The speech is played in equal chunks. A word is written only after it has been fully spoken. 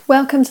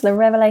Welcome to the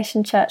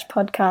Revelation Church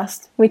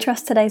podcast. We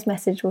trust today's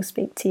message will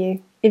speak to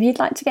you. If you'd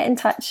like to get in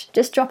touch,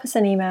 just drop us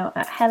an email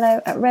at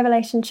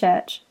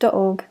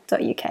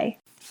hello@revelationchurch.org.uk.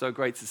 So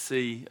great to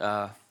see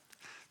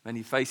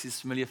many faces,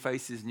 familiar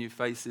faces, new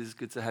faces.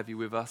 Good to have you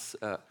with us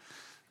at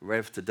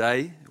Rev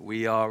today.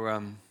 We're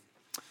in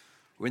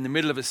the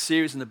middle of a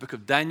series in the book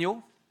of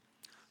Daniel.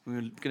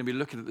 We're going to be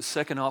looking at the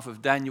second half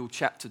of Daniel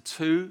chapter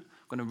 2. I'm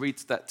going to read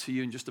that to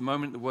you in just a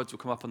moment. The words will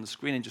come up on the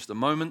screen in just a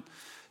moment.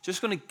 Just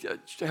going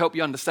to help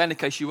you understand in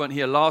case you weren't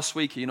here last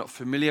week or you're not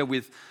familiar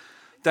with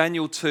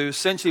Daniel 2.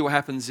 Essentially what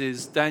happens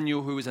is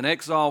Daniel, who is an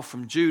exile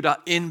from Judah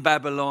in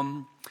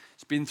Babylon,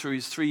 has been through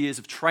his 3 years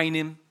of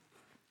training,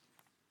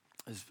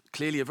 is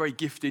clearly a very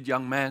gifted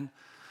young man,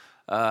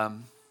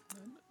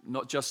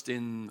 not just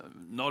in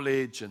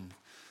knowledge and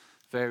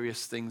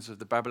various things of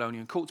the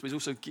Babylonian culture, but he's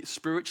also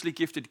spiritually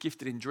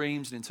gifted in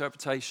dreams and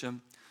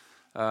interpretation.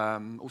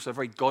 Also a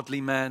very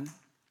godly man,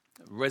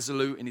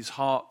 resolute in his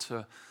heart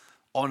to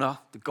honor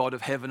the God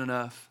of heaven and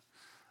earth,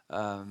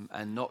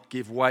 and not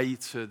give way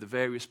to the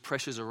various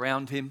pressures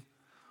around him,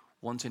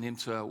 wanting him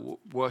to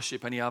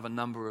worship any other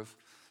number of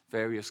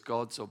various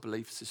gods or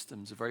belief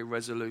systems. A very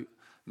resolute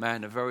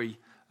man, a very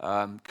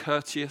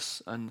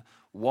courteous and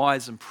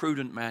wise and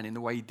prudent man in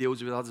the way he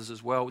deals with others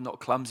as well, not a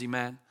clumsy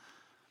man.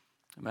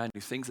 A man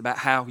who thinks about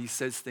how he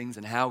says things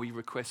and how he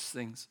requests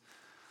things.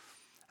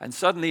 And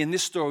suddenly in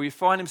this story, we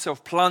find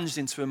himself plunged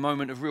into a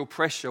moment of real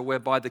pressure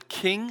whereby the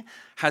king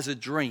has a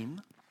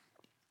dream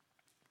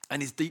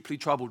and is deeply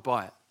troubled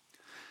by it.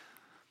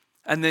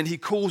 And then he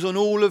calls on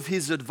all of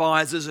his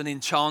advisors and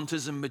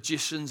enchanters and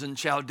magicians and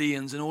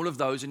Chaldeans and all of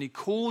those, and he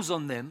calls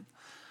on them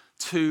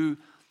to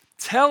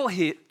tell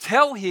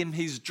him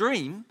his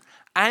dream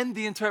and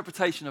the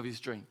interpretation of his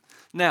dream.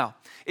 Now,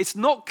 it's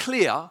not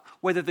clear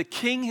whether the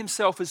king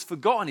himself has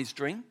forgotten his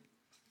dream.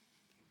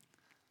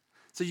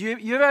 So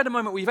you ever had a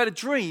moment where you've had a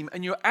dream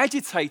and you're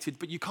agitated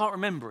but you can't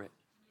remember it?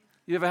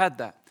 You ever had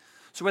that?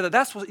 So whether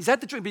that's what he's had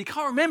the dream, but he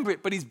can't remember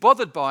it, but he's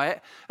bothered by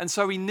it, and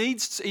so he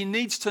needs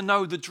to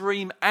know the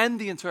dream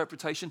and the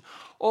interpretation,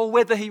 or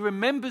whether he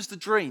remembers the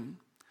dream,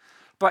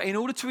 but in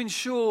order to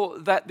ensure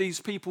that these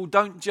people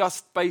don't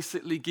just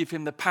basically give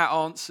him the pat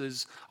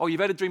answers, oh, you've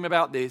had a dream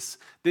about this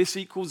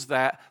equals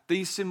that,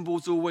 these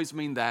symbols always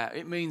mean that,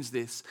 it means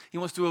this. He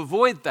wants to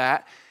avoid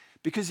that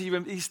because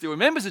he still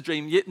remembers the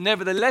dream, yet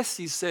nevertheless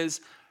he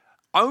says,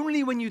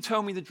 only when you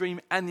tell me the dream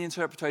and the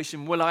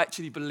interpretation will I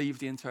actually believe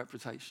the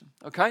interpretation.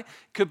 Okay?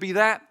 Could be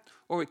that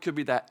or it could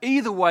be that.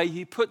 Either way,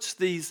 he puts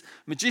these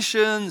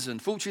magicians and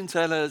fortune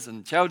tellers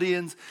and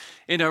Chaldeans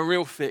in a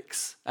real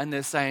fix. And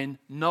they're saying,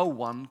 no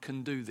one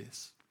can do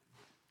this.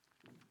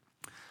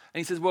 And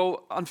he says,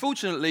 well,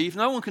 unfortunately, if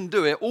no one can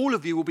do it, all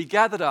of you will be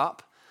gathered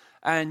up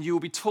and you will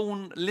be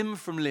torn limb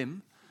from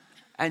limb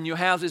and your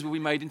houses will be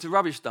made into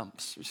rubbish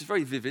dumps, which is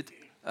very vivid.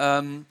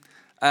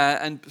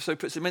 And so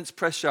puts immense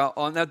pressure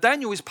on. Now,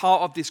 Daniel is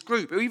part of this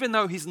group. Even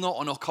though he's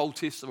not an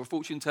occultist or a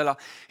fortune teller,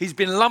 he's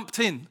been lumped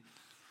in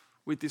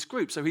with this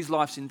group. So his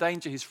life's in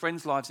danger, his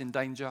friend's life's in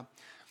danger.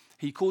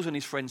 He calls on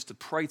his friends to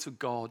pray to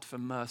God for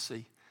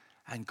mercy,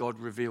 and God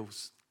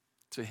reveals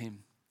to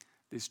him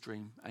this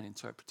dream and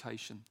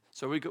interpretation.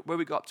 So where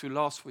we got up to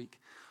last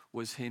week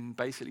was him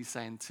basically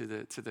saying to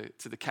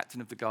the captain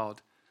of the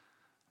guard,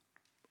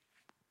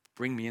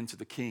 bring me into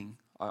the king.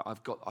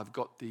 I've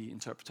got the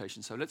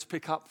interpretation. So let's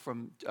pick up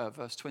from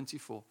verse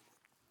 24.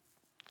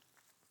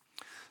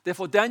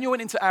 Therefore Daniel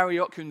went into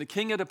Arioch, whom the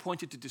king had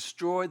appointed to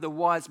destroy the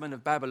wise men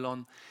of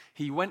Babylon.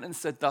 He went and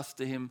said thus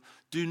to him,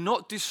 do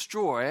not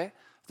destroy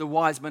the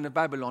wise men of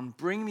Babylon.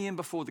 Bring me in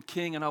before the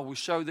king, and I will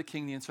show the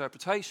king the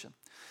interpretation.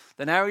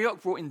 Then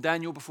Arioch brought in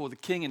Daniel before the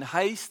king in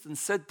haste and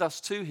said thus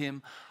to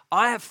him,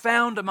 I have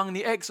found among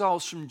the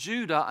exiles from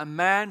Judah a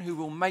man who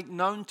will make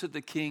known to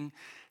the king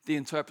the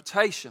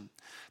interpretation.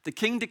 The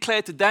king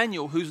declared to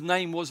Daniel, whose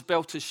name was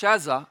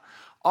Belteshazzar,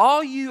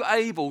 are you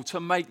able to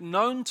make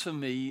known to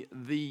me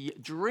the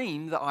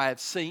dream that I have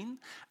seen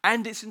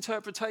and its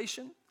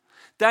interpretation?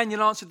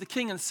 Daniel answered the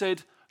king and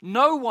said,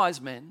 no wise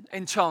men,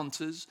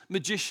 enchanters,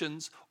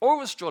 magicians,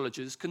 or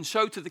astrologers can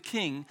show to the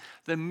king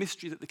the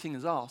mystery that the king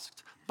has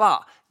asked.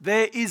 But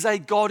there is a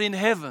God in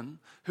heaven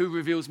who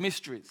reveals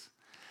mysteries.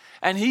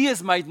 And he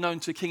has made known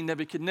to King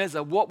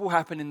Nebuchadnezzar what will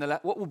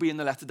be in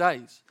the latter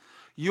days.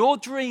 Your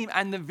dream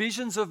and the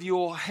visions of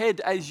your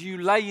head as you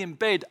lay in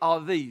bed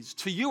are these.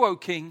 To you, O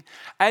king,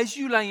 as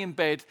you lay in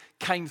bed,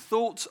 came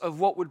thoughts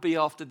of what would be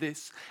after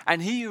this.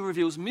 And he who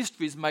reveals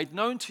mysteries made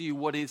known to you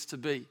what is to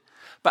be.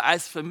 But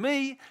as for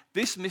me,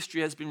 this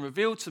mystery has been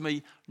revealed to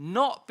me,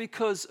 not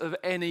because of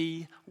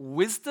any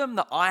wisdom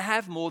that I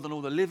have more than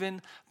all the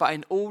living, but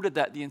in order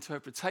that the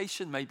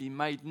interpretation may be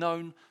made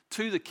known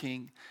to the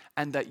king,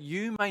 and that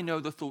you may know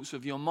the thoughts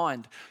of your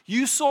mind.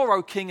 You saw,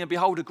 O king, and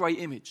behold, a great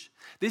image.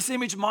 This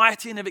image,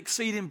 mighty and of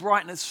exceeding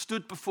brightness,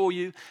 stood before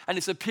you, and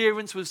its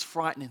appearance was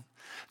frightening.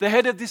 The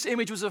head of this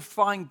image was of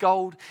fine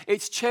gold,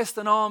 its chest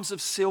and arms of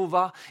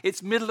silver,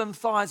 its middle and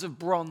thighs of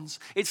bronze,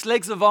 its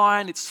legs of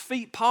iron, its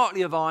feet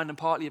partly of iron and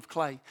partly of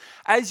clay.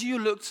 As you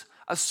looked,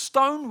 a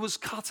stone was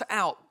cut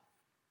out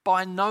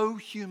by no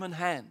human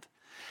hand.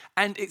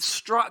 And it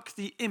struck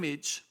the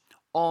image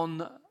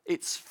on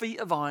its feet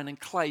of iron and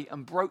clay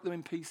and broke them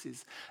in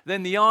pieces.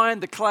 Then the iron,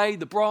 the clay,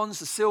 the bronze,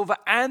 the silver,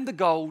 and the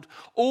gold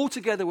all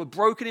together were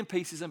broken in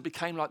pieces and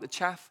became like the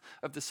chaff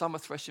of the summer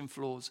threshing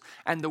floors.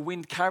 And the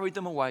wind carried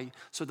them away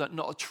so that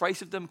not a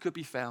trace of them could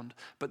be found.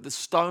 But the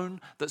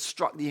stone that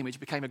struck the image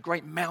became a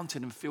great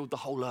mountain and filled the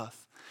whole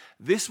earth.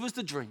 This was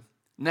the dream.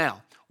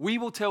 Now, we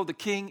will tell the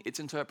king its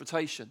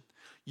interpretation.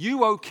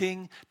 You, O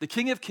king, the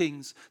King of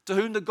kings, to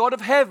whom the God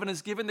of heaven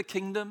has given the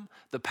kingdom,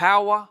 the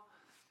power,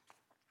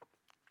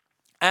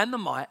 and the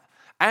might,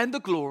 and the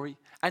glory,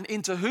 and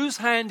into whose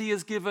hand he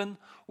has given,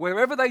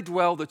 wherever they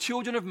dwell, the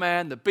children of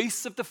man, the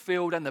beasts of the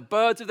field, and the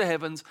birds of the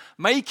heavens,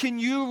 making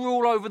you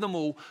rule over them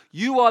all.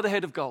 You are the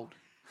head of gold.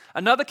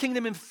 Another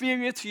kingdom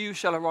inferior to you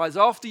shall arise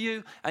after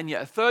you, and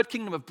yet a third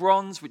kingdom of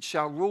bronze, which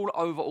shall rule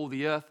over all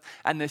the earth.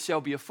 And there shall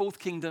be a fourth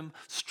kingdom,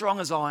 strong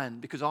as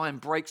iron, because iron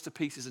breaks to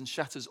pieces and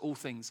shatters all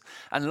things.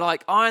 And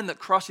like iron that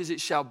crushes, it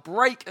shall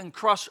break and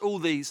crush all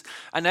these.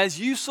 And as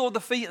you saw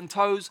the feet and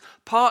toes,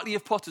 partly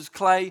of potter's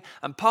clay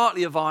and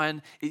partly of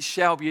iron, it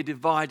shall be a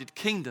divided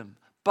kingdom.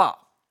 But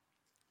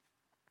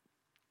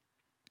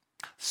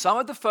some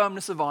of the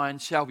firmness of iron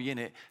shall be in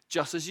it,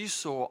 just as you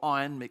saw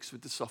iron mixed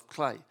with the soft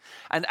clay.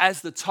 And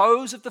as the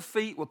toes of the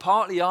feet were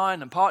partly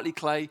iron and partly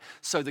clay,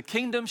 so the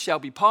kingdom shall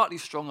be partly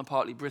strong and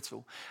partly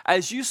brittle.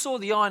 As you saw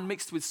the iron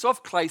mixed with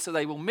soft clay, so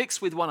they will mix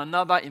with one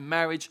another in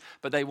marriage,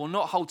 but they will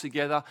not hold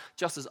together,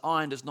 just as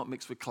iron does not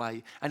mix with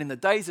clay. And in the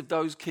days of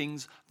those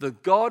kings, the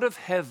God of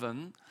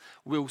heaven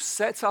will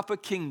set up a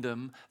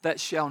kingdom that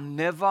shall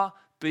never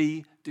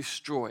be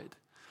destroyed,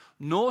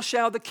 nor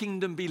shall the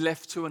kingdom be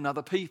left to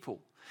another people.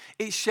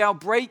 It shall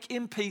break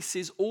in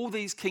pieces all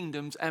these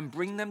kingdoms and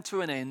bring them to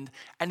an end,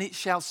 and it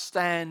shall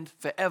stand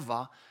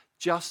forever,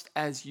 just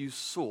as you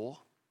saw.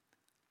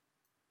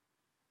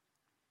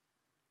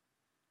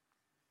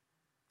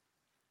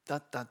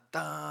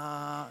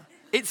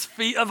 Its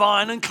feet of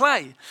iron and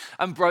clay,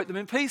 and broke them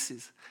in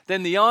pieces.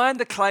 Then the iron,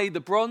 the clay, the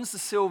bronze, the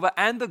silver,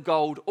 and the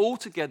gold all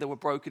together were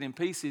broken in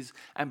pieces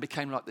and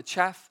became like the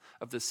chaff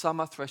of the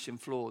summer threshing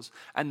floors.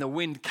 And the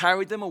wind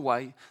carried them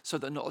away so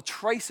that not a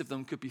trace of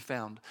them could be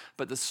found.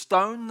 But the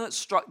stone that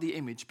struck the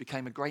image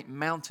became a great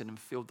mountain and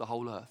filled the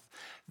whole earth.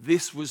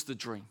 This was the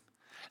dream.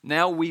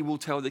 Now we will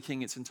tell the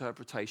king its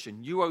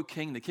interpretation. You, O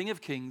king, the King of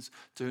kings,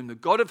 to whom the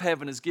God of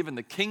heaven has given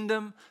the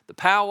kingdom, the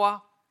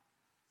power,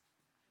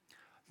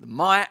 the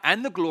might,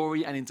 and the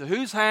glory, and into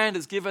whose hand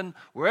has given,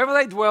 wherever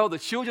they dwell, the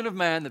children of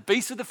man, the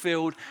beasts of the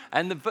field,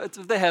 and the birds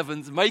of the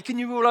heavens, making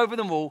you rule over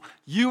them all.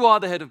 You are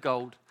the head of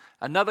gold.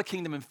 Another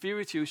kingdom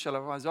inferior to you shall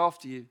arise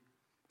after you.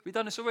 Have we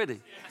done this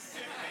already? Yes.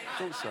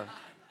 I thought so.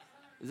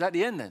 Is that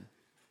the end then?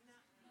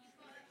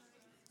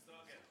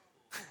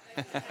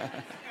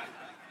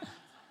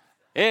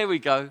 Here we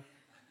go.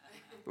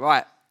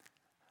 Right.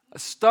 A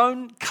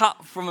stone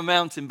cut from a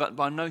mountain, but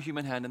by no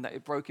human hand, and that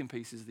it broke in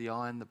pieces the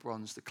iron, the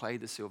bronze, the clay,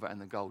 the silver,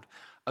 and the gold.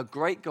 A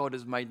great God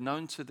has made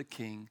known to the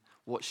king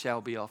what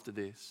shall be after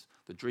this.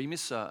 The dream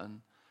is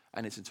certain,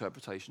 and its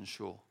interpretation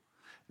sure.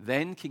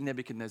 Then King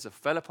Nebuchadnezzar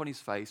fell upon his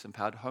face and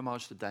paid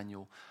homage to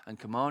Daniel and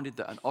commanded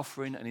that an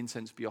offering and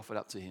incense be offered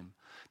up to him.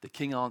 The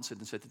king answered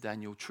and said to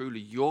Daniel, truly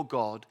your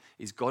God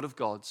is God of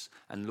gods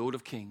and Lord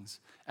of kings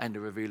and a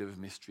revealer of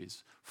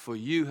mysteries. For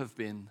you have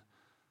been...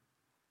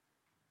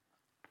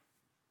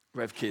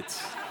 Rev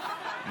Kids.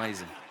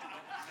 Amazing.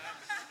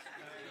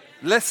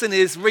 Lesson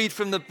is read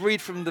from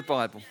the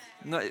Bible.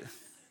 No,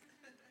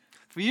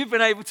 for you've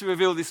been able to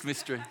reveal this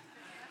mystery.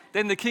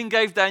 Then the king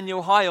gave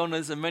Daniel high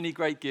honors and many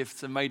great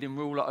gifts and made him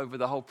ruler over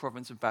the whole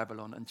province of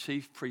Babylon and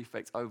chief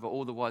prefect over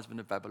all the wise men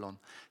of Babylon.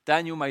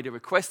 Daniel made a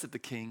request of the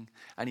king,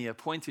 and he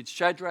appointed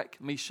Shadrach,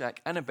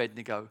 Meshach, and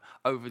Abednego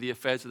over the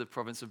affairs of the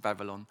province of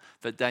Babylon,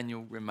 that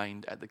Daniel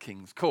remained at the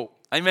king's court.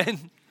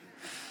 Amen.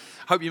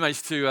 Hope you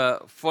managed to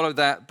follow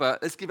that,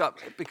 but let's give up,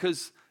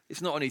 because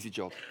it's not an easy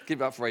job.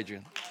 Give it up for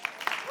Adrian.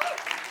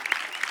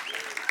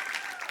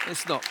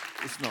 It's not.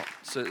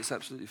 So it's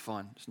absolutely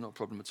fine. It's not a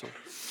problem at all.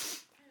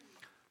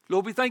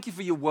 Lord, we thank you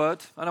for your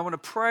word, and I want to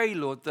pray,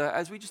 Lord, that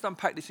as we just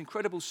unpack this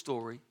incredible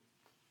story,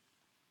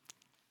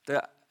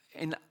 that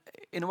in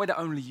a way that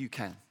only you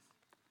can,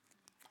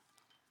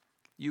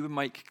 you would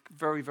make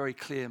very, very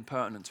clear and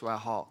pertinent to our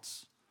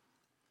hearts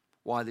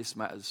why this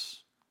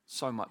matters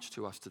so much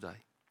to us today.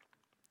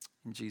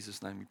 In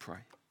Jesus' name we pray.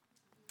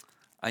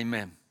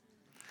 Amen.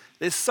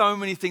 There's so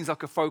many things I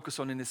could focus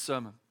on in this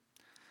sermon.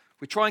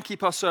 We try and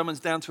keep our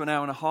sermons down to an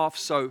hour and a half,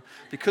 so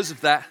because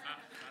of that,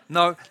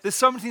 no, there's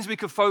so many things we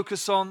could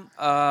focus on.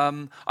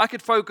 I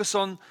could focus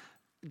on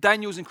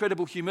Daniel's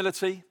incredible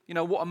humility. You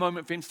know, what a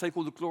moment for him to take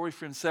all the glory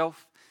for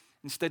himself.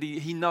 Instead,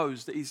 he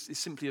knows that he's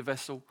simply a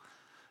vessel.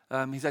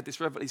 He's had this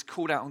revelation. He's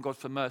called out on God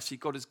for mercy.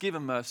 God has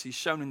given mercy, he's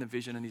shown him the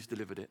vision, and he's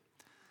delivered it.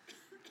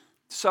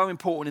 So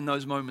important in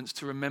those moments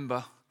to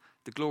remember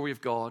the glory of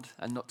God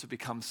and not to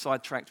become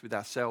sidetracked with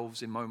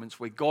ourselves in moments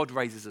where God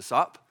raises us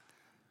up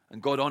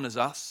and God honors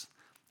us,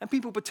 And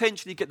people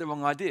potentially get the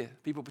wrong idea.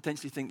 People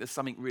potentially think there's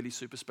something really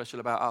super special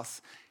about us.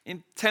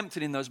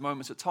 Tempted in those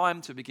moments of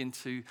time to begin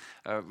to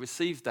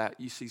receive that,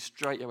 you see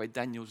straight away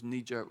Daniel's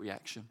knee-jerk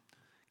reaction,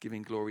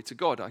 giving glory to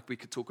God. We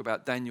could talk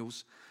about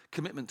Daniel's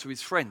commitment to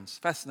his friends.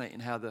 Fascinating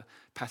how the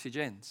passage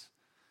ends.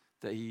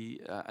 That he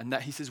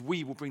says,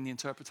 we will bring the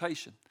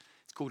interpretation.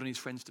 It's called on his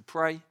friends to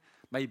pray.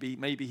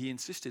 Maybe he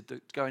insisted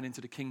that going into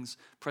the king's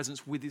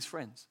presence with his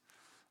friends,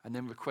 and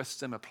then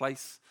requests them a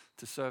place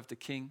to serve the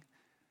king.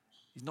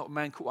 He's not a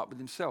man caught up with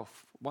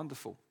himself.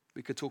 Wonderful.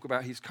 We could talk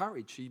about his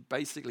courage. He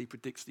basically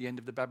predicts the end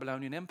of the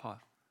Babylonian Empire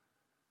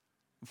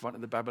in front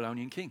of the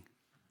Babylonian king.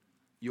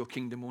 Your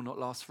kingdom will not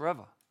last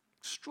forever.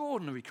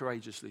 Extraordinary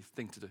courageously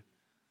thing to do.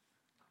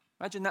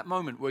 Imagine that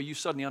moment where you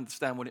suddenly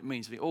understand what it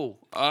means. You think,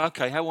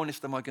 okay, how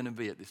honest am I going to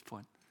be at this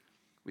point?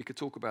 We could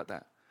talk about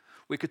that.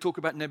 We could talk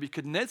about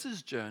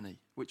Nebuchadnezzar's journey,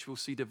 which we'll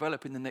see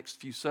develop in the next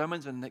few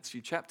sermons and the next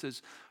few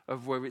chapters,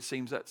 of where it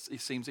seems that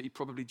he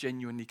probably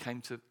genuinely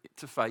came to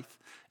faith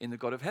in the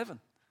God of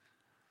heaven.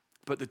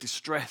 But the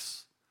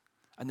distress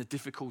and the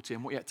difficulty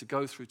and what he had to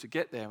go through to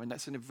get there, and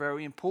that's a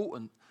very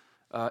important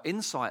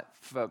insight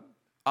for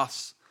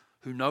us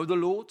who know the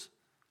Lord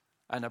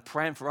and are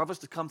praying for others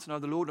to come to know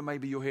the Lord. And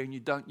maybe you're here and you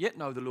don't yet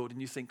know the Lord,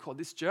 and you think, God,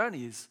 this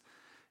journey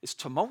it's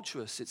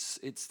tumultuous.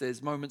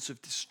 There's moments of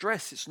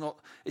distress. It's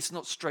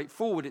not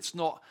straightforward. It's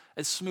not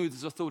as smooth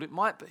as I thought it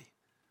might be.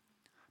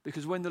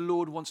 Because when the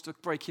Lord wants to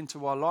break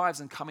into our lives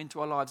and come into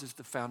our lives as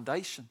the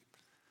foundation,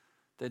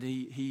 then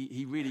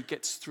he really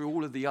gets through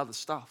all of the other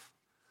stuff.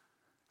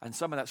 And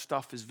some of that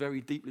stuff is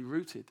very deeply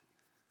rooted.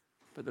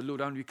 But the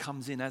Lord only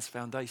comes in as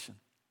foundation.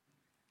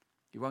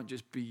 He won't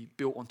just be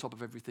built on top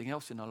of everything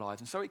else in our lives.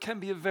 And so it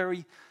can be a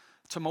very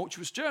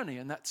tumultuous journey,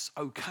 and that's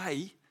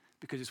okay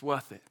because it's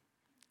worth it.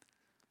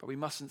 But we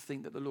mustn't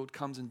think that the Lord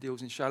comes and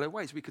deals in shallow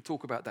ways. We could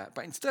talk about that.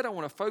 But instead, I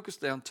want to focus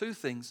down two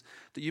things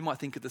that you might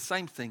think are the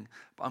same thing,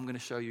 but I'm going to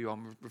show you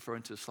I'm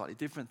referring to slightly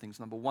different things.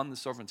 Number one, the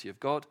sovereignty of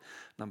God.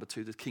 Number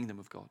two, the kingdom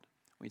of God.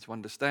 We need to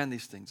understand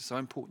these things. It's so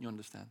important you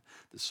understand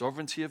the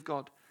sovereignty of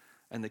God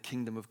and the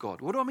kingdom of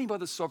God. What do I mean by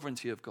the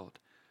sovereignty of God?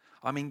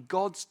 I mean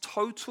God's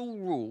total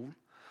rule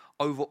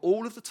over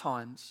all of the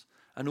times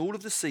and all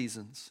of the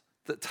seasons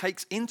that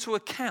takes into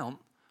account,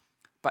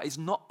 but is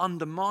not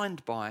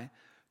undermined by,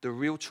 the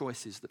real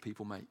choices that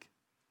people make.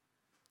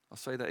 I'll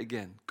say that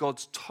again.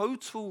 God's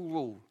total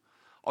rule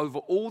over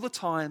all the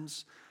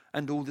times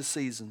and all the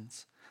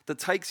seasons that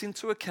takes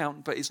into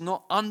account but is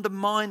not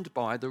undermined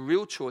by the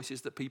real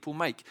choices that people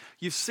make.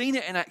 You've seen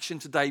it in action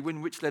today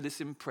which led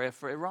us in prayer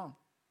for Iran.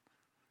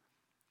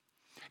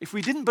 If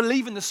we didn't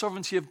believe in the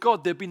sovereignty of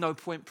God, there'd be no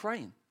point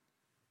praying.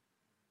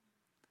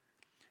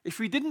 If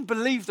we didn't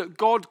believe that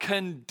God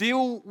can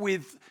deal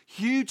with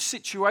huge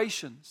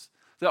situations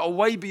that are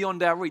way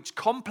beyond our reach,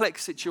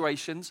 complex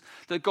situations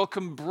that God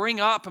can bring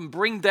up and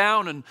bring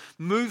down and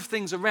move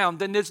things around,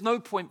 then there's no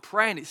point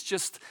praying.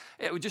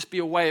 It would just be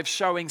a way of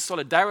showing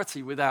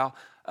solidarity with our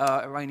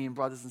Iranian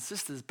brothers and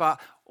sisters.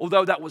 But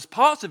although that was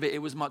part of it, it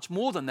was much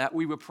more than that.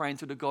 We were praying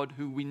to the God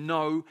who we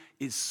know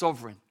is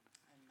sovereign,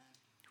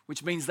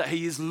 which means that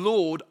he is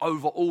Lord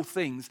over all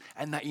things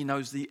and that he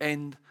knows the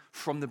end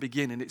from the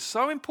beginning. It's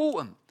so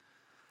important.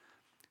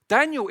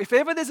 Daniel, if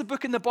ever there's a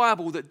book in the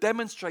Bible that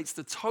demonstrates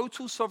the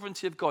total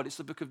sovereignty of God, it's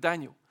the book of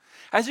Daniel.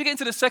 As you get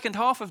into the second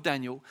half of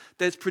Daniel,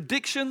 there's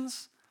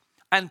predictions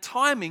and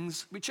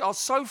timings which are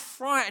so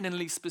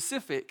frighteningly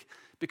specific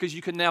because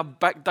you can now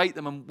backdate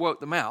them and work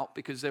them out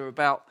because they're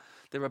about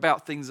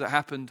things that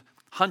happened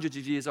hundreds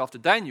of years after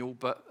Daniel,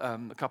 but a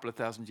couple of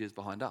thousand years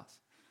behind us.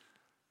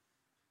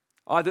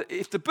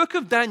 If the book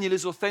of Daniel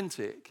is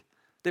authentic,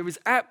 there is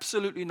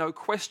absolutely no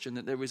question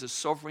that there is a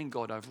sovereign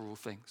God over all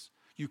things.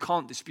 You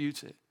can't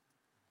dispute it.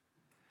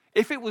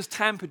 If it was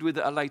tampered with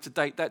at a later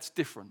date, that's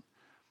different.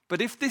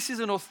 But if this is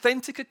an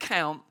authentic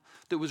account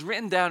that was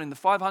written down in the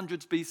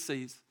 500s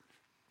BCs,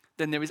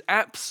 then there is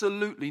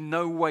absolutely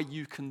no way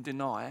you can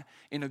deny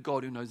in a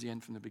God who knows the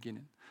end from the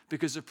beginning.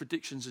 Because the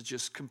predictions are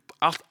just,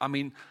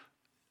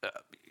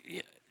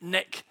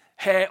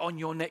 hair on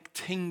your neck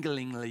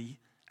tinglingly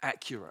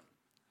accurate.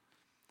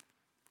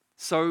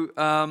 So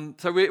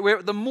we're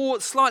at the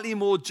slightly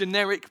more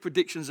generic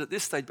predictions at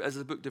this stage, but as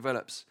the book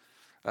develops,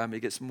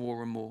 it gets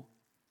more and more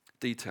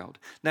detailed.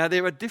 Now,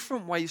 there are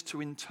different ways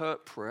to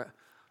interpret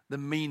the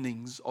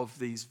meanings of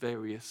these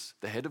various,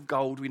 the head of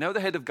gold. We know the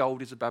head of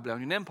gold is the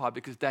Babylonian Empire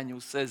because Daniel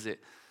says it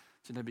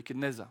to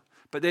Nebuchadnezzar.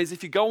 But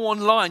if you go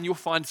online, you'll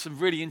find some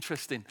really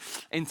interesting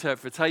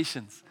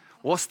interpretations.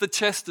 What's the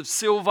chest of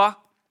silver?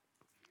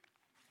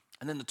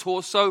 And then the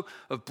torso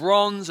of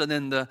bronze, and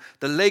then the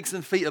legs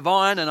and feet of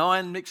iron, and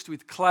iron mixed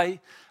with clay.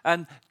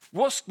 And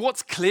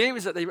what's clear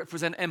is that they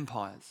represent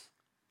empires.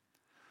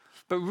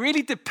 But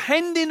really,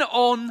 depending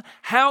on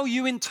how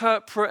you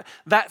interpret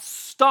that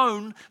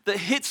stone that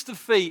hits the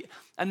feet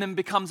and then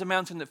becomes a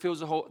mountain that fills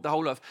the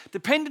whole earth,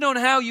 depending on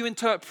how you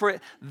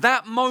interpret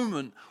that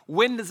moment,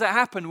 when does that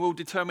happen, will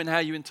determine how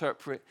you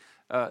interpret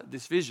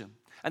this vision.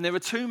 And there are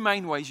two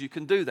main ways you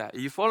can do that. Are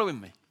you following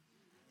me?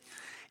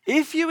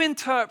 If you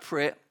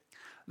interpret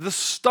the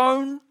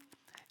stone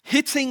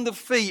hitting the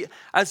feet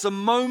as a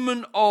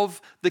moment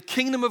of the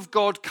kingdom of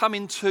God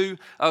coming to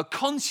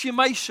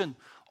consummation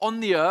on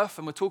the earth.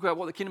 And we'll talk about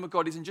what the kingdom of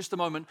God is in just a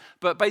moment.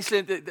 But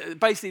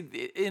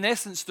basically, in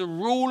essence, the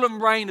rule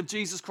and reign of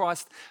Jesus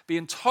Christ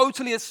being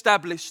totally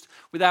established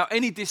without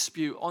any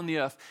dispute on the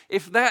earth.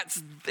 If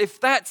that's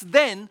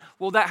then,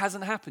 well, that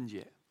hasn't happened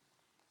yet.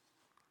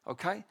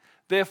 Okay?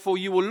 Therefore,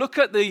 you will look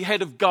at the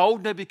head of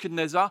gold,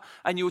 Nebuchadnezzar,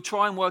 and you will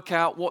try and work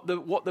out what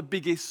the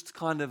biggest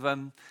kind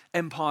of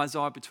empires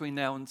are between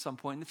now and some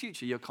point in the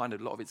future. You're kind of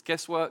a lot of it's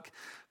guesswork,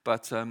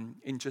 but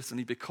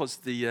interestingly, because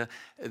the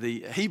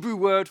Hebrew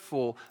word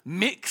for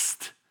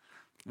mixed,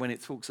 when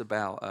it talks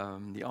about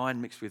the iron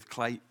mixed with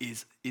clay,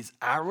 is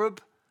Arab.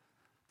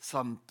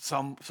 Someone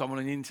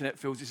on the internet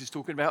feels this is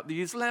talking about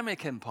the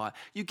Islamic Empire.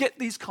 You get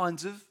these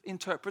kinds of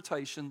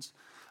interpretations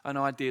and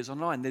ideas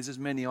online. There's as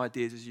many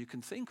ideas as you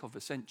can think of,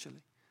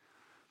 essentially.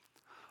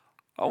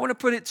 I want to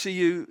put it to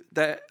you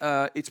that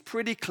it's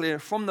pretty clear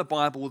from the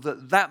Bible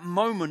that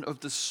moment of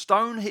the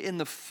stone hitting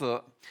the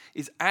foot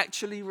is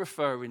actually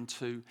referring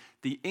to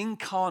the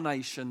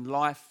incarnation,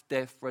 life,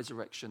 death,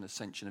 resurrection,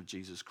 ascension of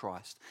Jesus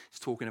Christ. It's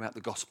talking about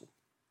the gospel.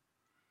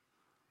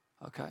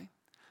 Okay?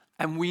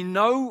 And we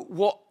know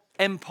what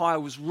empire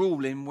was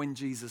ruling when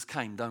Jesus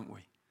came, don't we?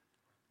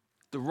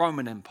 The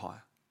Roman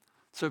Empire.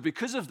 So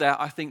because of that,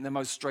 I think the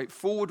most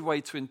straightforward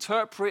way to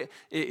interpret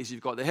it is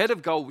you've got the head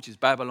of gold, which is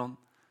Babylon,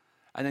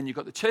 and then you've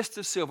got the chest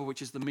of silver,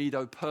 which is the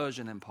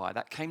Medo-Persian Empire.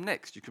 That came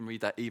next. You can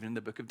read that even in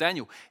the book of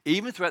Daniel.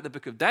 Even throughout the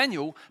book of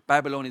Daniel,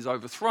 Babylon is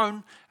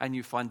overthrown, and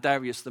you find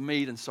Darius the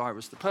Mede and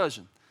Cyrus the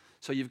Persian.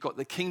 So you've got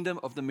the kingdom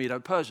of the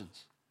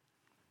Medo-Persians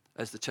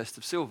as the chest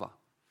of silver.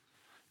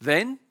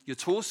 Then your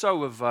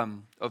torso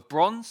of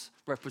bronze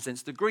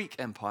represents the Greek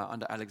Empire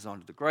under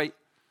Alexander the Great,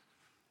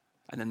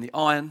 and then the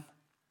iron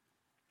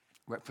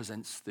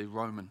represents the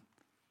Roman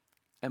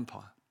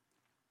Empire.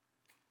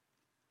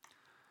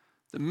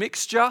 The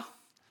mixture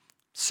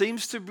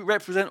seems to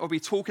represent or be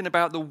talking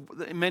about,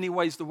 in many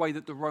ways, the way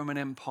that the Roman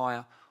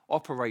Empire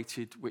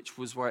operated, which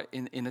was where,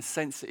 in a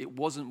sense, it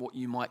wasn't what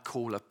you might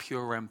call a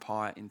pure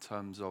empire in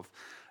terms of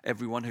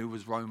everyone who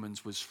was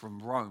Romans was from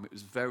Rome. It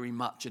was very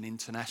much an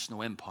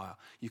international empire.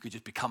 You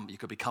could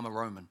become a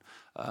Roman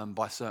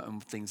by certain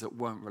things that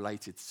weren't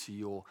related to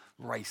your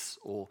race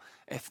or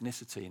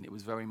ethnicity, and it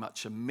was very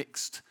much a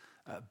mixed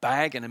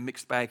bag, and a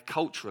mixed bag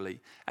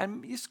culturally.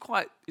 And it's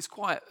quite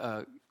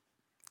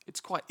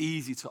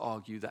easy to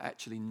argue that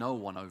actually no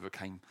one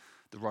overcame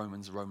the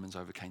Romans. The Romans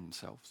overcame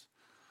themselves.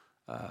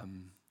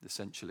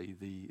 Essentially,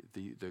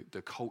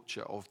 the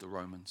culture of the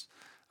Romans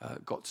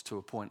got to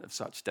a point of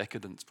such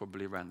decadence,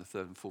 probably around the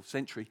 3rd and 4th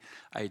century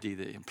AD,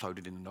 that it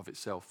imploded in and of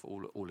itself.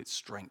 All its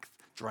strength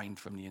drained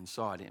from the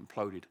inside. It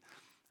imploded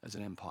as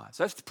an empire.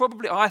 So that's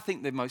probably, I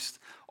think, the most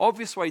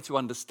obvious way to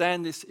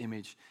understand this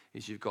image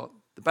is you've got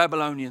the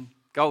Babylonian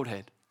gold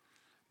head,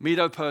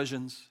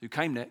 Medo-Persians, who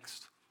came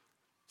next,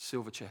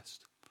 silver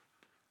chest,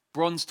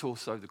 bronze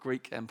torso, the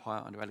Greek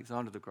Empire under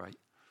Alexander the Great,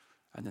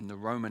 and then the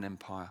Roman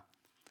Empire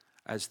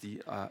as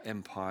the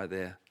empire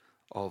there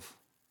of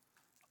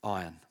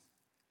iron.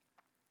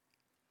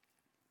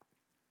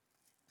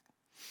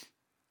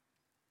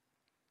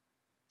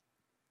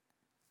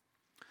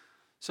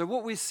 So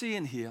what we're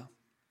seeing here,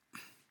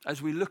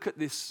 as we look at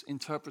this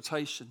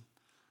interpretation,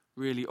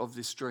 really, of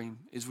this dream,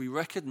 is we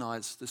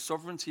recognize the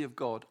sovereignty of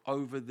God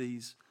over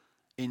these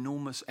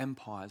enormous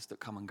empires that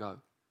come and go.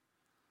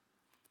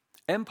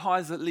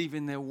 Empires that leave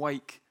in their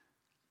wake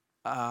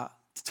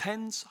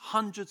tens,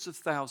 hundreds of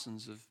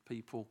thousands of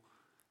people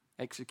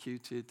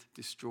executed,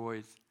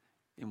 destroyed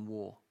in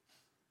war.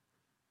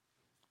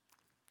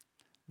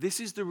 This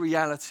is the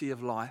reality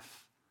of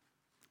life.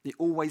 It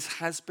always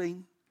has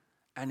been,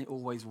 and it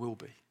always will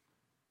be.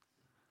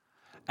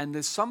 And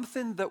there's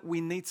something that we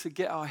need to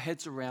get our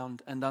heads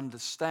around and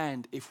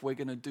understand if we're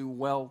going to do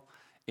well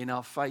in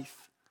our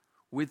faith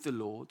with the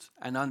Lord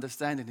and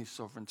understanding his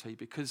sovereignty.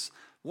 Because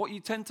what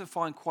you tend to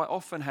find quite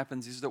often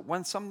happens is that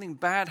when something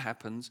bad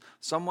happens,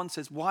 someone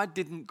says, why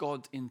didn't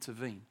God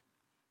intervene?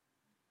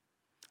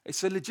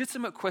 It's a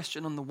legitimate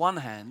question on the one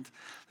hand.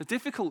 The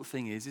difficult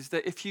thing is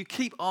that if you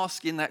keep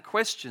asking that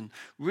question,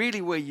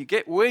 really where you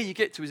get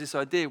to is this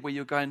idea where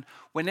you're going,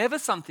 whenever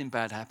something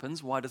bad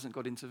happens, why doesn't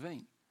God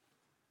intervene?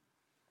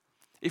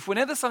 If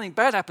whenever something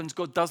bad happens,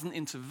 God doesn't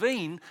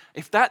intervene,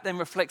 if that then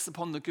reflects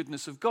upon the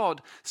goodness of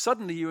God,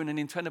 suddenly you're in an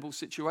untenable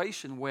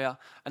situation where,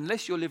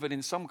 unless you're living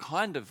in some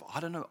kind of,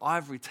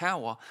 ivory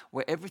tower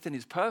where everything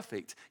is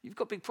perfect, you've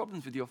got big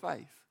problems with your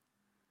faith.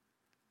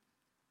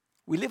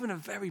 We live in a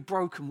very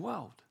broken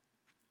world.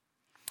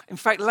 In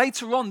fact,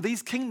 later on,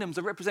 these kingdoms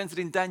are represented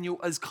in Daniel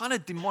as kind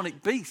of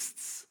demonic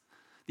beasts.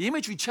 The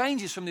imagery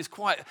changes from this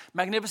quite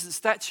magnificent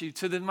statue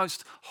to the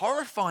most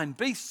horrifying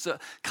beasts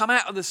that come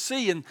out of the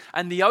sea,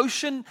 and the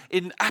ocean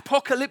in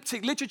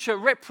apocalyptic literature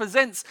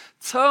represents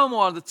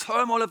turmoil, the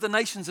turmoil of the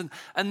nations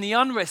and the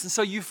unrest. And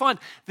so you find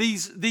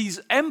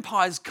these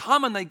empires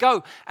come and they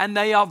go, and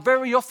they are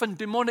very often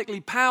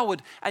demonically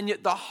powered, and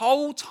yet the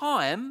whole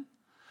time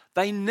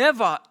They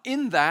never,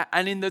 in that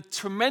and in the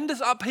tremendous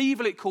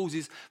upheaval it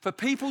causes for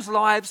people's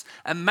lives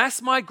and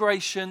mass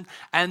migration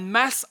and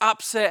mass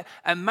upset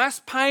and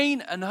mass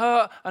pain and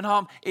hurt and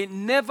harm, it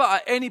never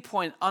at any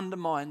point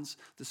undermines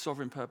the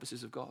sovereign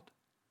purposes of God.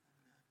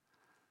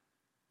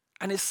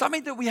 And it's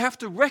something that we have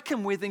to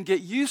reckon with and get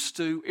used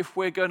to if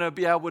we're going to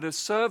be able to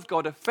serve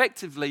God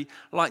effectively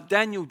like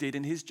Daniel did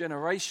in his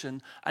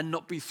generation and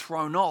not be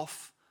thrown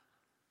off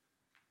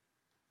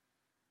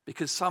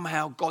because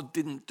somehow God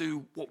didn't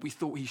do what we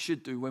thought he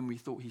should do when we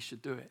thought he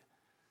should do it.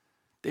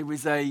 There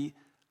is a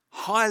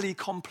highly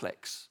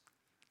complex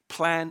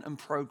plan and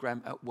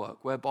program at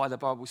work whereby the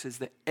Bible says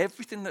that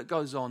everything that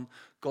goes on,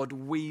 God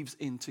weaves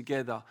in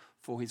together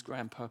for his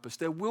grand purpose.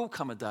 There will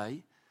come a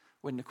day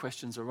when the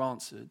questions are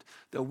answered.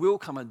 There will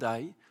come a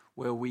day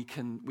where we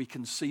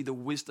can see the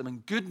wisdom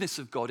and goodness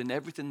of God in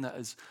everything that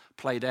has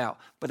played out.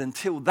 But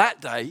until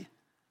that day,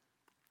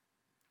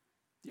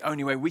 the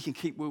only way we can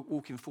keep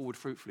walking forward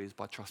fruitfully is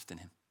by trusting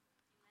him.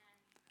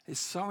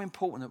 It's so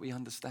important that we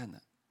understand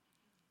that.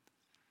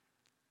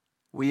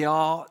 We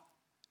are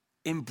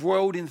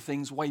embroiled in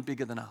things way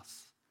bigger than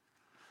us.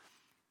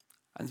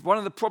 And one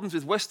of the problems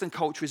with Western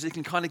culture is it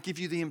can kind of give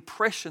you the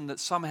impression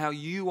that somehow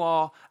you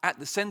are at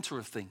the center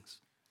of things.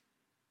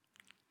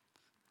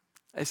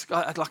 It's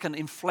like an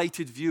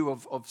inflated view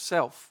of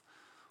self.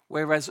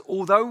 Whereas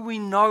although we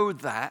know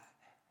that,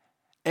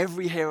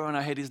 every hair on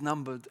our head is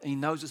numbered, he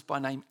knows us by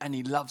name, and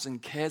he loves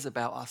and cares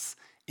about us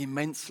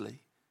immensely.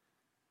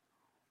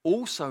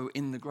 Also,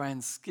 in the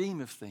grand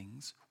scheme of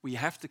things, we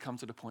have to come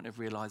to the point of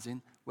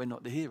realizing we're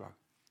not the hero.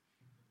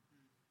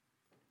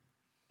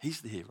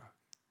 He's the hero.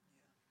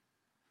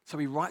 So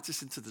he writes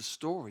us into the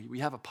story. We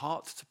have a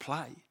part to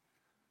play.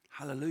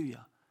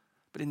 Hallelujah.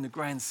 But in the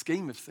grand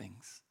scheme of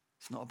things,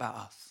 it's not about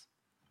us.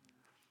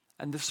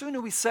 And the sooner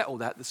we settle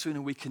that, the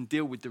sooner we can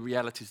deal with the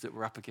realities that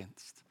we're up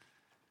against.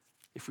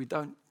 If we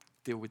don't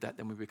deal with that,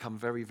 then we become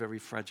very, very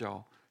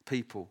fragile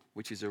people,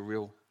 which is a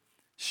real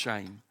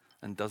shame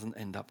and doesn't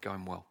end up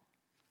going well.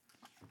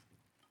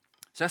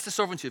 So that's the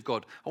sovereignty of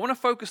God. I want to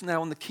focus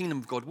now on the kingdom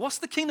of God. What's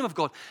the kingdom of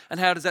God and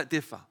how does that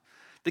differ?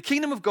 The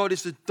kingdom of God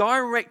is the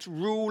direct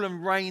rule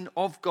and reign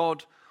of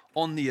God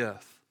on the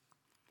earth,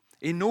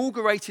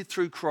 inaugurated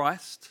through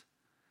Christ,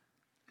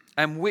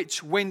 and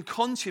which, when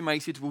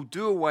consummated, will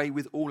do away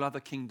with all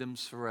other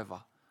kingdoms forever.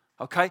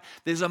 Okay?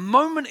 There's a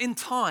moment in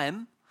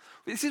time.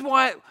 This is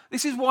why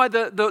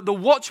the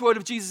watchword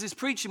of Jesus'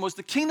 preaching was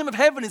the kingdom of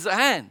heaven is at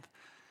hand.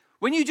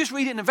 When you just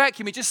read it in a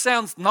vacuum, it just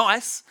sounds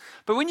nice.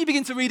 But when you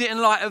begin to read it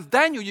in light of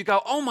Daniel, you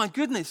go, oh my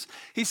goodness.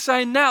 He's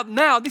saying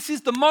now this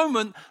is the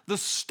moment, the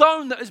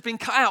stone that has been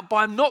cut out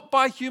not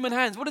by human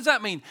hands. What does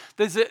that mean?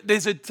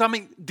 There's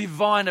something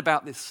divine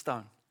about this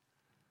stone.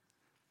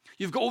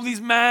 You've got all these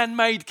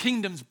man-made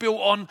kingdoms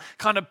built on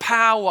kind of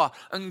power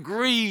and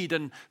greed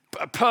and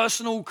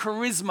personal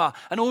charisma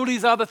and all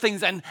these other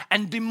things and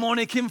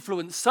demonic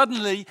influence.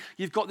 Suddenly,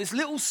 you've got this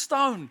little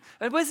stone.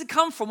 And where's it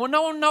come from? Well,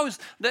 no one knows.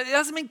 It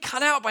hasn't been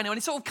cut out by anyone.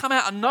 It's sort of come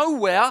out of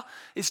nowhere.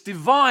 It's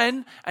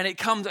divine, and it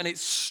comes and it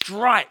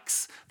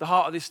strikes the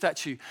heart of this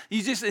statue.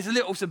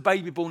 It's a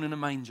baby born in a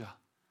manger.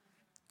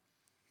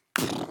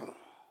 What?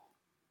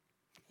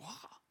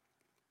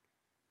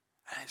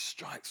 And it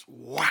strikes,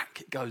 whack,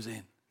 it goes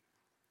in.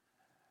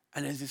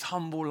 And there's this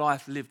humble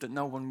life lived that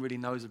no one really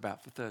knows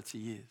about for 30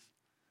 years.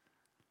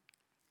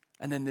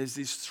 And then there's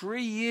these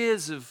 3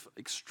 years of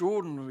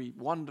extraordinary,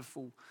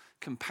 wonderful,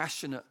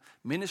 compassionate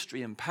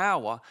ministry and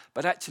power,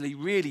 but actually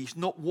really it's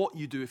not what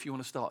you do if you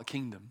want to start a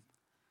kingdom.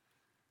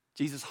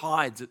 Jesus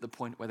hides at the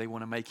point where they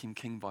want to make him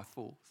king by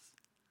force.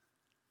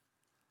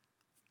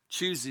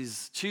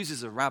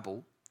 Chooses a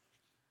rabble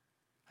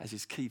as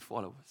his key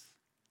followers.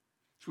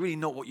 It's really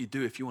not what you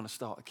do if you want to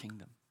start a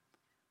kingdom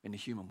in a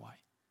human way.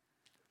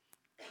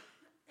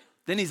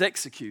 Then he's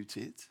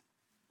executed.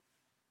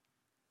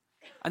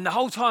 And the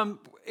whole time,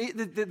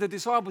 the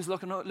disciples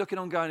looking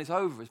on going, it's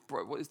over.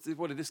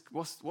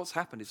 What's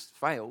happened? It's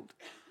failed.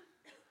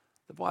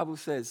 The Bible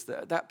says that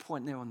at that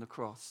point there on the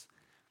cross,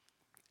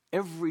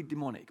 every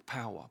demonic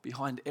power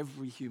behind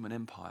every human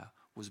empire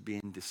was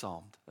being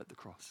disarmed at the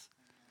cross.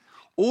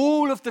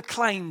 All of the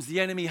claims the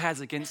enemy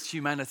has against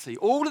humanity,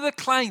 all of the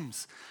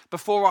claims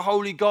before a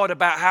holy God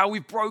about how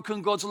we've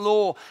broken God's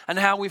law and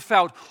how we've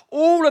failed,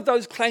 all of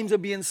those claims are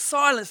being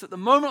silenced at the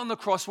moment on the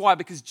cross. Why?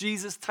 Because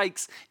Jesus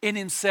takes in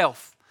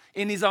himself,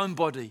 in his own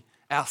body,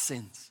 our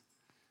sins.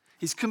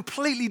 He's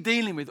completely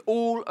dealing with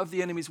all of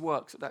the enemy's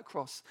works at that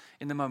cross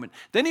in the moment.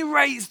 Then he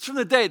raised from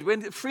the dead.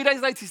 When 3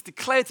 days later he's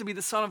declared to be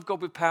the Son of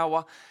God with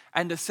power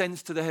and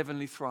ascends to the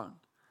heavenly throne.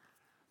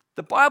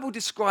 The Bible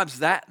describes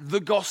that, the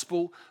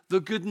gospel, the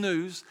good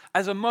news,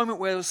 as a moment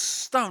where a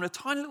stone, a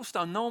tiny little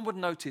stone, no one would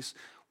notice,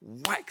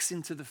 whacks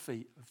into the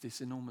feet of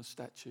this enormous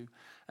statue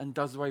and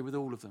does away with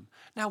all of them.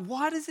 Now,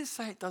 why does it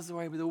say it does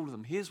away with all of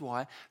them? Here's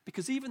why.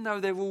 Because even though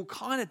they're all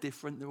kind of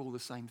different, they're all the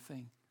same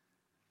thing.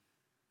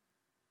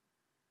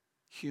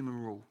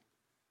 Human rule.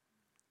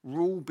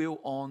 Rule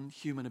built on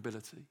human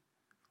ability.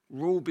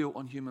 Rule built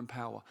on human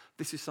power.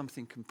 This is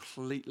something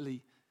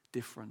completely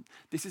different.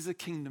 This is a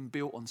kingdom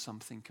built on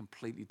something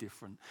completely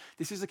different.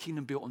 This is a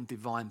kingdom built on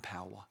divine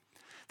power.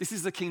 This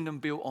is a kingdom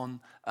built on,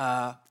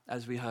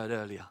 as we heard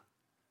earlier,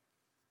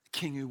 a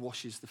king who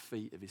washes the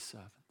feet of his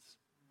servants.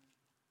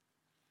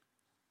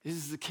 This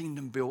is a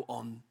kingdom built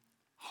on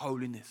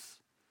holiness,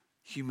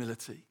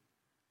 humility,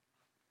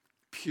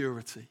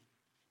 purity,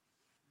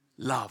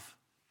 love.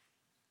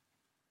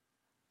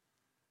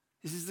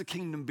 This is the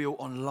kingdom built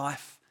on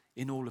life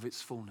in all of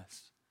its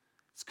fullness.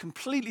 It's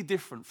completely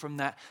different from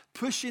that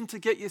pushing to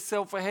get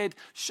yourself ahead,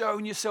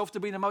 showing yourself to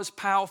be the most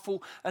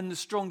powerful and the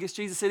strongest.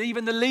 Jesus said,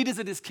 even the leaders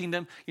of this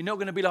kingdom, you're not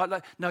going to be like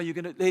that. No, you're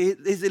going to,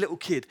 here's a little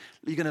kid.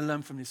 You're going to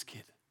learn from this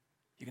kid.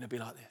 You're going to be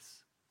like this.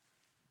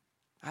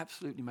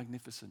 Absolutely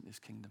magnificent, this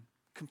kingdom.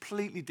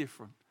 Completely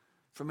different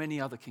from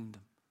any other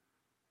kingdom.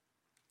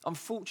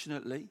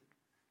 Unfortunately,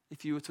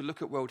 if you were to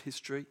look at world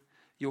history,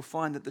 you'll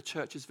find that the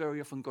church has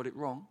very often got it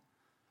wrong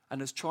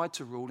and has tried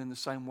to rule in the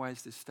same way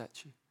as this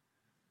statue.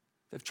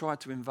 They've tried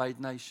to invade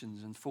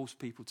nations and force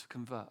people to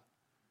convert.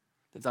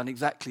 They've done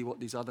exactly what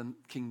these other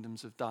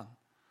kingdoms have done.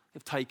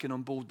 They've taken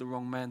on board the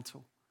wrong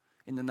mantle.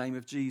 In the name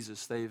of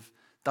Jesus, they've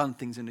done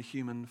things in a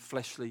human,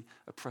 fleshly,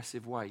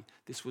 oppressive way.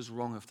 This was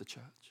wrong of the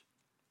church.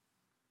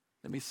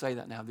 Let me say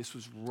that now. This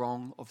was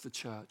wrong of the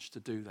church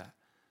to do that.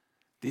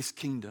 This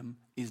kingdom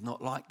is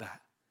not like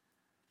that.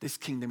 This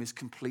kingdom is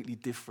completely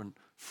different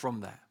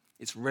from that.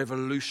 It's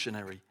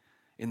revolutionary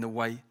in the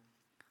way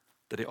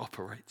that it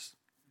operates.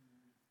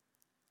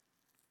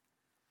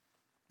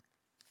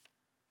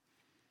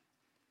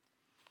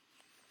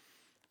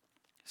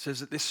 It says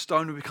that this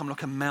stone will become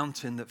like a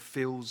mountain that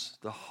fills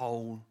the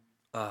whole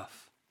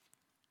earth.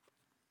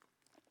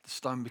 The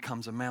stone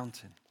becomes a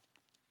mountain.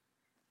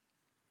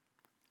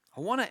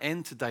 I want to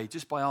end today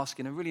just by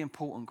asking a really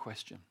important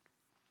question.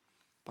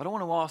 But I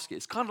want to ask it.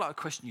 It's kind of like a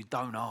question you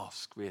don't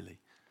ask, really,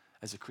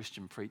 as a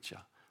Christian preacher.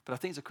 But I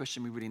think it's a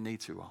question we really need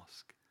to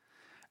ask.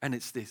 And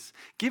it's this.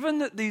 Given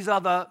that these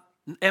other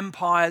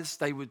empires,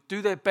 they would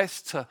do their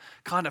best to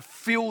kind of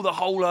fill the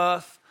whole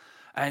earth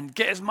and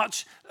get as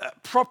much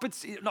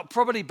property, not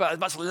property, but as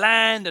much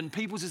land and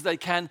peoples as they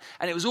can.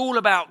 And it was all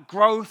about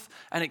growth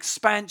and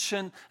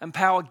expansion and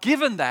power.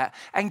 Given that,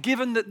 and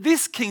given that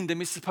this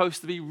kingdom is supposed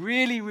to be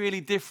really,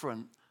 really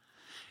different,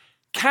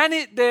 can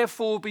it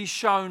therefore be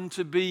shown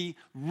to be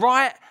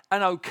right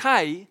and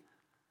okay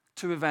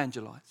to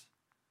evangelize?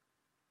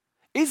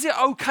 Is it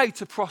okay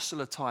to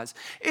proselytize?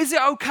 Is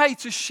it okay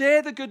to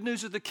share the good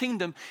news of the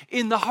kingdom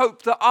in the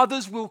hope that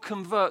others will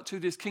convert to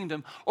this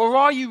kingdom? Or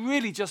are you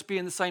really just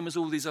being the same as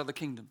all these other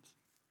kingdoms?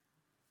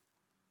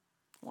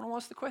 I want to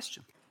ask the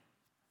question.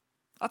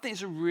 I think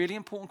it's a really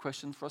important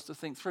question for us to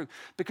think through,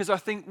 because I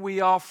think we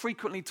are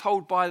frequently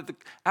told by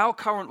our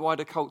current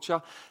wider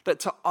culture that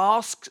to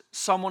ask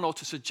someone or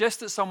to suggest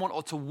that someone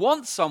or to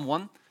want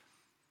someone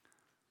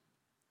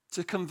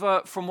to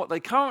convert from what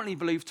they currently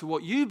believe to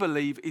what you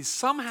believe is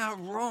somehow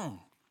wrong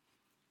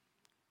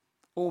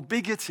or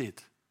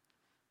bigoted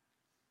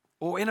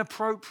or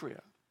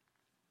inappropriate.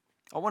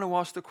 I want to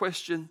ask the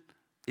question,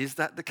 is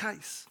that the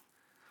case?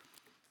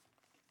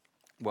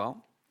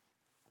 Well,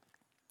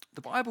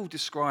 the Bible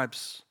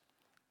describes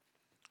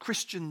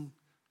Christian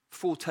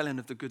foretelling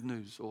of the good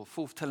news or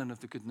foretelling of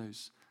the good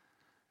news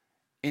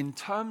in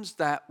terms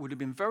that would have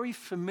been very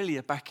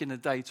familiar back in the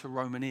day to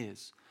Roman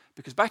ears.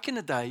 Because back in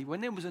the day,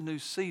 when there was a new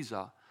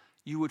Caesar,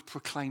 you would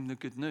proclaim the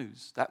good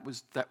news. That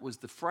was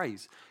the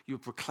phrase. You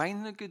would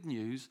proclaim the good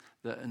news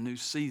that a new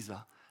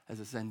Caesar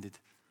has ascended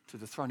to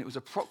the throne. It was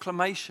a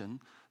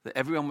proclamation that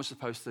everyone was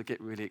supposed to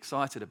get really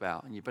excited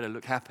about. And you better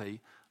look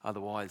happy,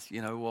 otherwise,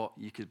 you know what,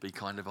 you could be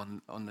kind of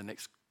on the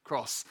next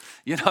cross.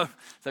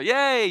 So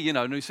yay,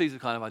 new Caesar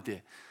kind of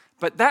idea.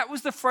 But that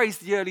was the phrase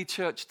the early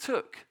church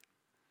took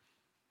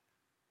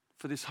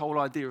for this whole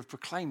idea of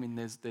proclaiming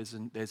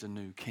there's a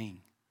new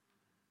king.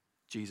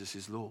 Jesus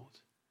is Lord.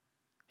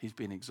 He's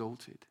been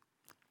exalted.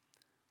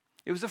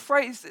 It was a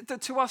phrase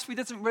that to us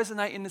doesn't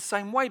resonate in the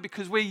same way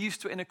because we're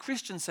used to it in a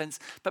Christian sense.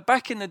 But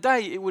back in the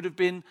day, it would have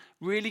been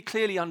really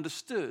clearly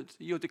understood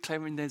that you're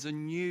declaring there's a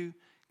new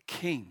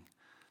king.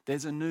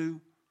 There's a new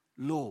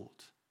Lord.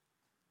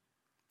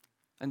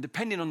 And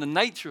depending on the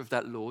nature of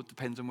that Lord,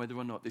 depends on whether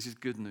or not this is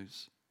good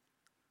news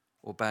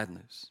or bad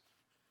news.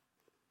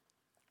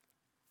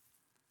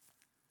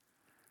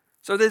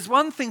 So there's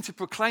one thing to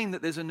proclaim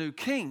that there's a new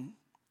king,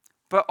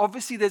 but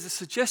obviously there's a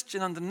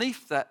suggestion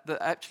underneath that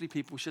actually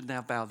people should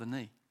now bow the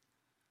knee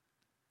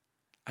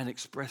and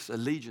express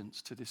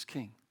allegiance to this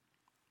king.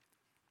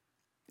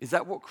 Is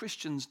that what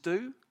Christians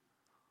do?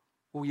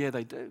 Well, yeah,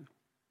 they do.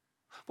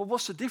 But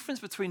what's the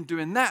difference between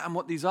doing that and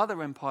what these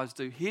other empires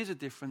do? Here's a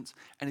difference,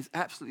 and it's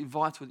absolutely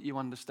vital that you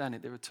understand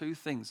it. There are two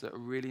things that are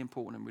really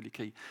important and really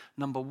key.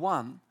 Number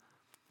one,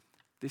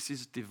 this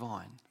is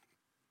divine.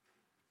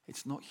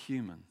 It's not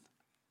human.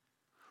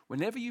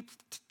 Whenever you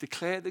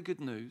declare the good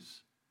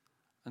news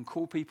and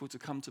call people to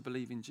come to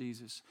believe in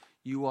Jesus,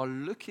 you are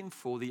looking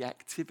for the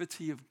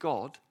activity of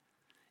God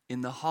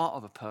in the heart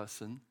of a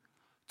person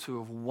to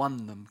have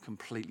won them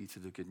completely to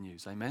the good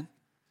news. Amen?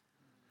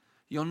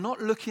 You're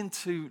not looking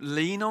to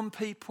lean on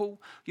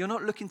people. You're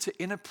not looking to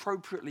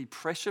inappropriately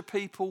pressure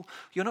people.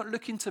 You're not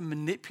looking to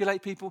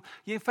manipulate people.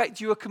 In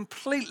fact, you are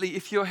completely,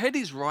 if your head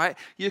is right,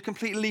 you're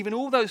completely leaving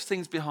all those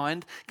things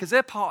behind because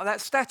they're part of that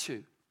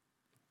statue.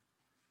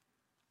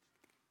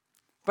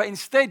 But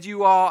instead,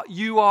 you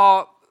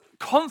are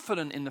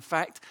confident in the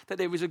fact that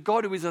there is a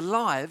God who is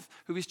alive,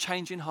 who is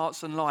changing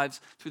hearts and lives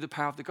through the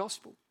power of the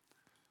gospel.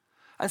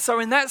 And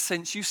so in that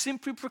sense, you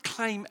simply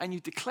proclaim and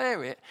you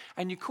declare it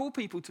and you call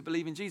people to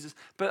believe in Jesus.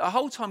 But the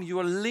whole time you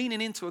are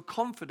leaning into a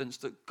confidence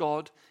that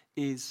God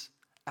is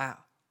at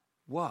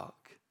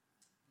work.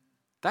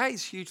 That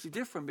is hugely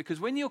different because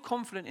when you're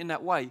confident in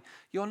that way,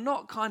 you're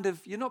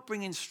not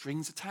bringing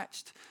strings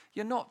attached.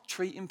 You're not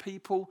treating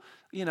people,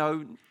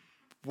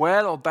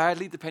 well or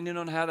badly, depending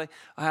on how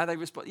they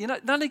respond.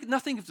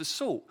 Nothing of the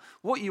sort.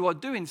 What you are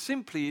doing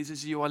simply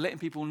is you are letting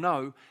people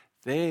know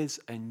there's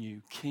a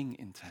new king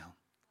in town.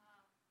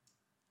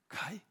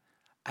 Okay?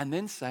 And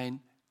then saying,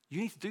 you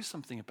need to do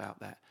something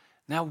about that.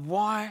 Now,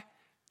 why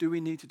do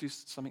we need to do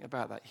something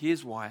about that?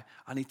 Here's why.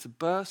 I need to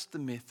burst the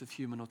myth of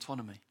human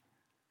autonomy.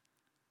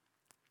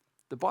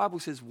 The Bible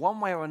says one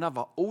way or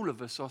another, all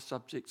of us are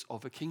subjects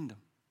of a kingdom.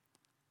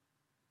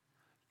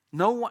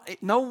 No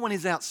one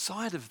is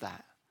outside of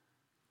that.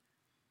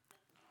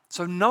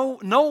 So no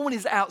one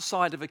is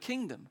outside of a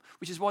kingdom,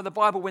 which is why the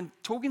Bible, when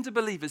talking to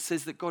believers,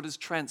 says that God has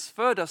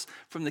transferred us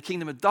from the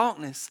kingdom of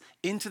darkness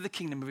into the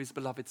kingdom of his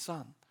beloved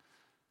Son.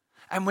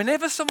 And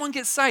whenever someone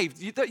gets saved,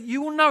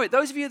 you will know it.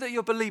 Those of you that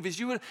are believers,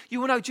 you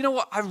will know, do you know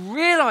what? I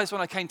realized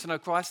when I came to know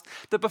Christ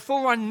that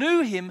before I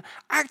knew him,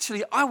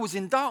 actually I was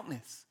in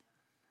darkness.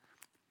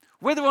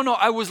 Whether or not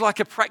I was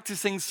like a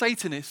practicing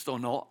Satanist or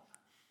not,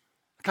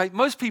 okay,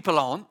 most people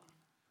aren't.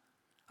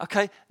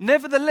 Okay,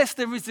 nevertheless,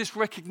 there is this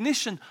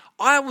recognition.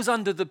 I was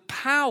under the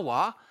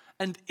power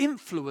and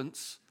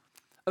influence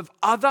of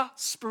other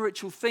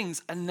spiritual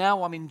things, and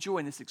now I'm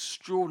enjoying this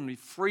extraordinary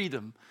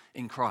freedom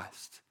in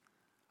Christ.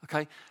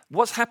 Okay,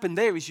 what's happened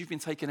there is you've been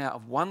taken out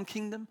of one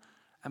kingdom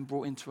and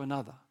brought into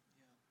another.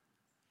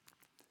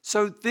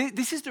 So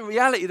this is the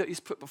reality that is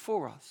put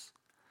before us.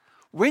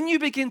 When you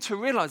begin to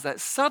realize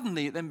that,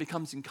 suddenly it then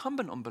becomes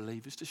incumbent on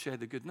believers to share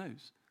the good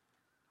news.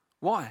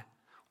 Why?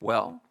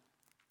 Well,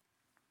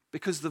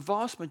 because the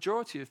vast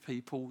majority of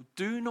people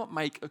do not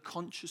make a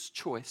conscious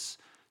choice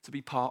to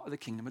be part of the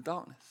kingdom of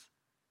darkness.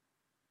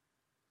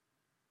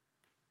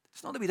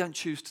 It's not that we don't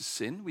choose to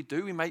sin. We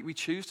do. We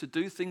choose to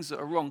do things that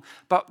are wrong.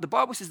 But the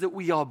Bible says that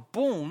we are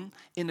born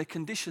in a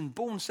condition,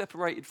 born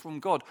separated from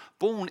God,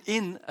 born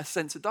in a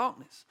sense of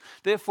darkness.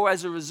 Therefore,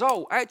 as a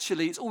result,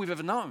 actually, it's all we've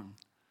ever known.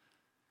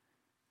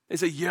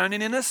 There's a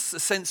yearning in us, a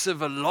sense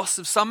of a loss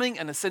of something,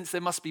 and a sense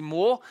there must be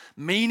more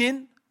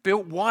meaning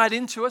built wired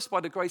into us by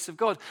the grace of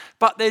God.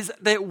 But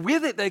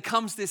with it, there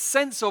comes this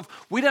sense of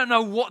we don't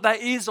know what that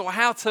is or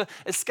how to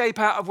escape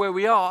out of where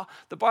we are.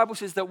 The Bible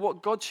says that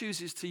what God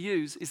chooses to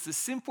use is the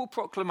simple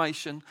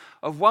proclamation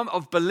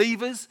of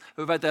believers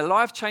who have had their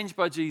life changed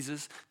by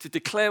Jesus to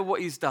declare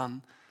what he's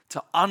done,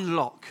 to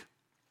unlock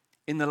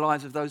in the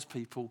lives of those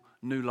people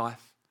new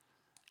life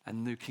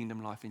and new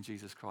kingdom life in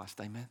Jesus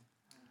Christ. Amen.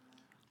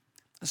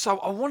 And so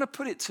I want to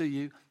put it to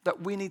you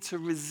that we need to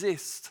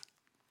resist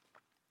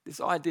this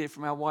idea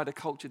from our wider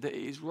culture that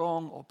it is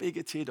wrong or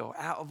bigoted or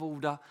out of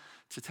order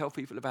to tell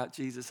people about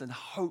Jesus and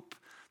hope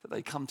that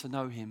they come to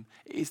know him.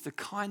 It is the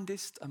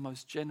kindest and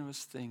most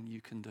generous thing you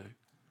can do.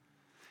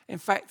 In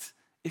fact,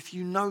 if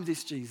you know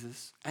this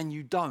Jesus and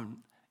you don't,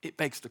 it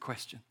begs the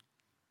question.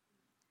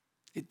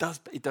 It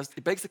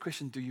begs the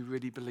question, do you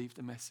really believe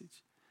the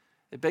message?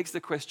 It begs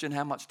the question,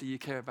 how much do you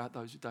care about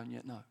those who don't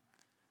yet know?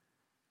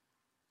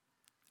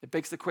 It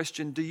begs the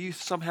question, do you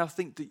somehow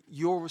think that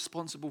you're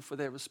responsible for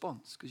their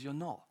response? Because you're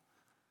not.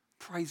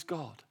 Praise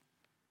God.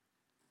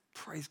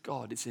 Praise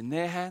God. It's in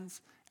their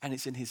hands and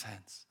it's in his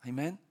hands.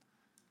 Amen?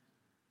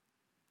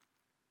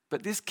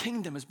 But this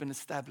kingdom has been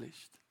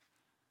established.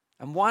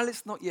 And while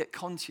it's not yet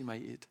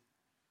consummated,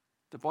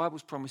 the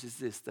Bible's promise is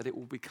this, that it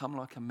will become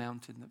like a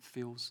mountain that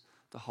fills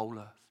the whole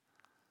earth.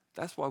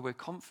 That's why we're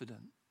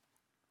confident.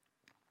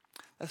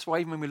 That's why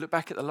even when we look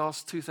back at the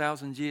last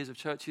 2,000 years of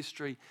church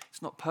history,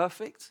 it's not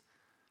perfect,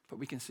 but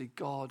we can see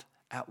God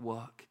at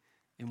work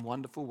in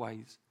wonderful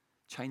ways,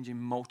 changing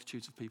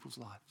multitudes of people's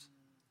lives.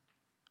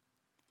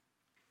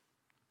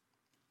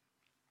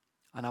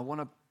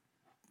 And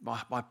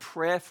my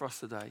prayer for us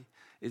today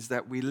is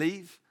that we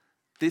leave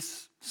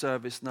this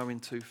service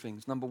knowing two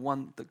things. Number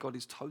one, that God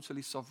is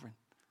totally sovereign.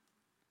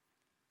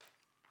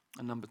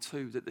 And number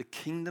two, that the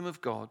kingdom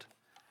of God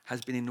has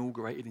been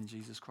inaugurated in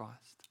Jesus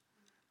Christ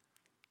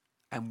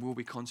and will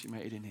be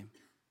consummated in him.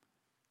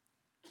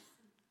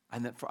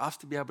 And that for us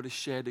to be able to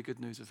share the good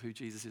news of who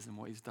Jesus is and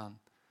what he's done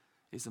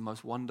is the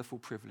most wonderful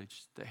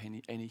privilege that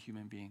any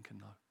human being can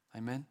know.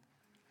 Amen?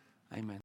 Amen.